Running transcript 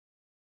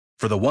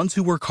For the ones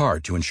who work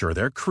hard to ensure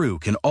their crew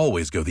can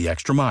always go the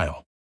extra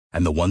mile,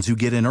 and the ones who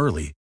get in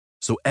early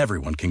so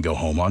everyone can go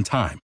home on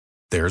time,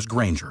 there's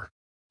Grainger,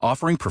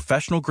 offering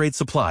professional-grade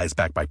supplies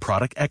backed by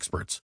product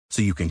experts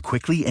so you can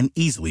quickly and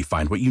easily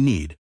find what you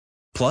need.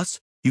 Plus,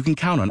 you can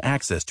count on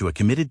access to a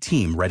committed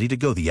team ready to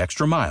go the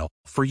extra mile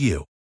for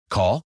you.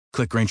 Call,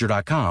 click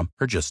Grainger.com,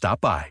 or just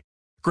stop by.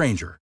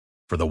 Grainger,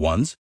 for the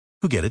ones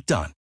who get it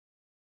done.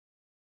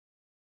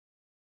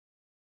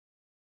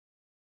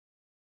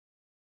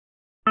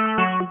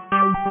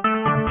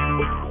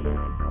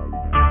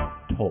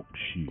 Talk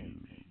shoes.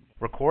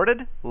 Recorded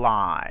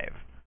live.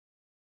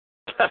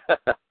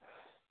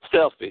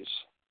 Selfish.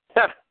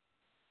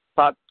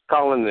 Pot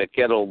calling the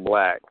kettle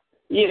black.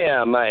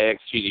 Yeah, my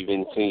ex should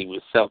even think he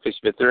was selfish,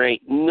 but there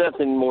ain't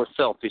nothing more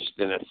selfish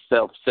than a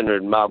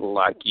self-centered model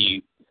like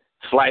you,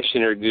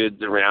 flashing her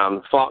goods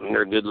around, flaunting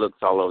her good looks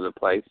all over the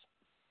place.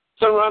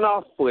 So run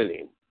off with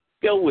him.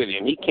 Go with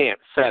him. He can't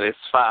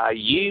satisfy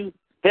you.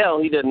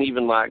 Hell, he doesn't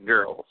even like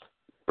girls.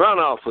 Run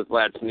off with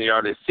Lads and the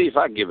Artist. See if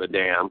I give a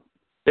damn.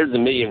 There's a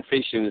million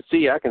fish in the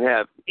sea. I can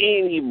have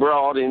any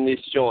broad in this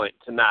joint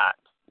tonight.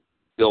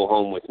 Go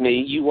home with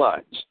me. You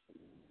watch.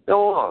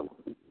 Go on.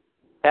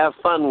 Have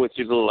fun with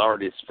your little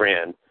artist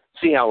friend.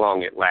 See how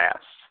long it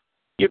lasts.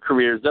 Your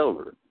career's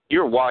over.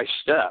 You're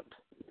washed up.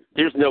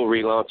 There's no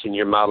relaunch in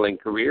your modeling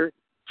career.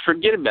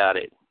 Forget about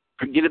it.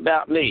 Forget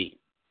about me.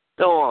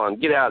 Go on.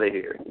 Get out of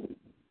here.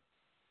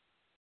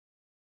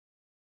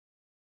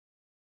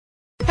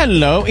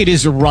 Hello, it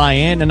is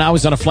Ryan, and I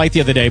was on a flight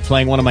the other day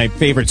playing one of my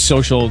favorite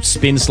social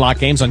spin slot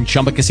games on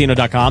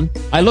ChumbaCasino.com.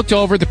 I looked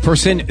over at the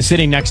person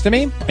sitting next to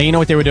me, and you know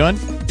what they were doing?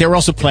 They were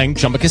also playing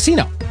Chumba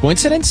Casino.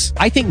 Coincidence?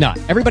 I think not.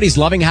 Everybody's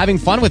loving having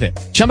fun with it.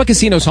 Chumba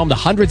Casino is home to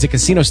hundreds of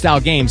casino-style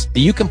games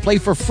that you can play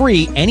for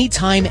free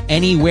anytime,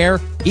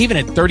 anywhere, even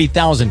at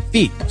 30,000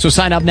 feet. So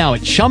sign up now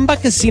at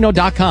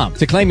ChumbaCasino.com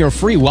to claim your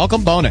free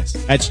welcome bonus.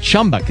 That's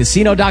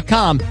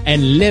ChumbaCasino.com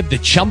and live the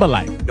Chumba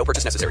life. No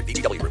purchase necessary.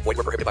 VGW. Void where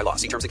prohibited by law.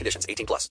 See terms and conditions. 18+.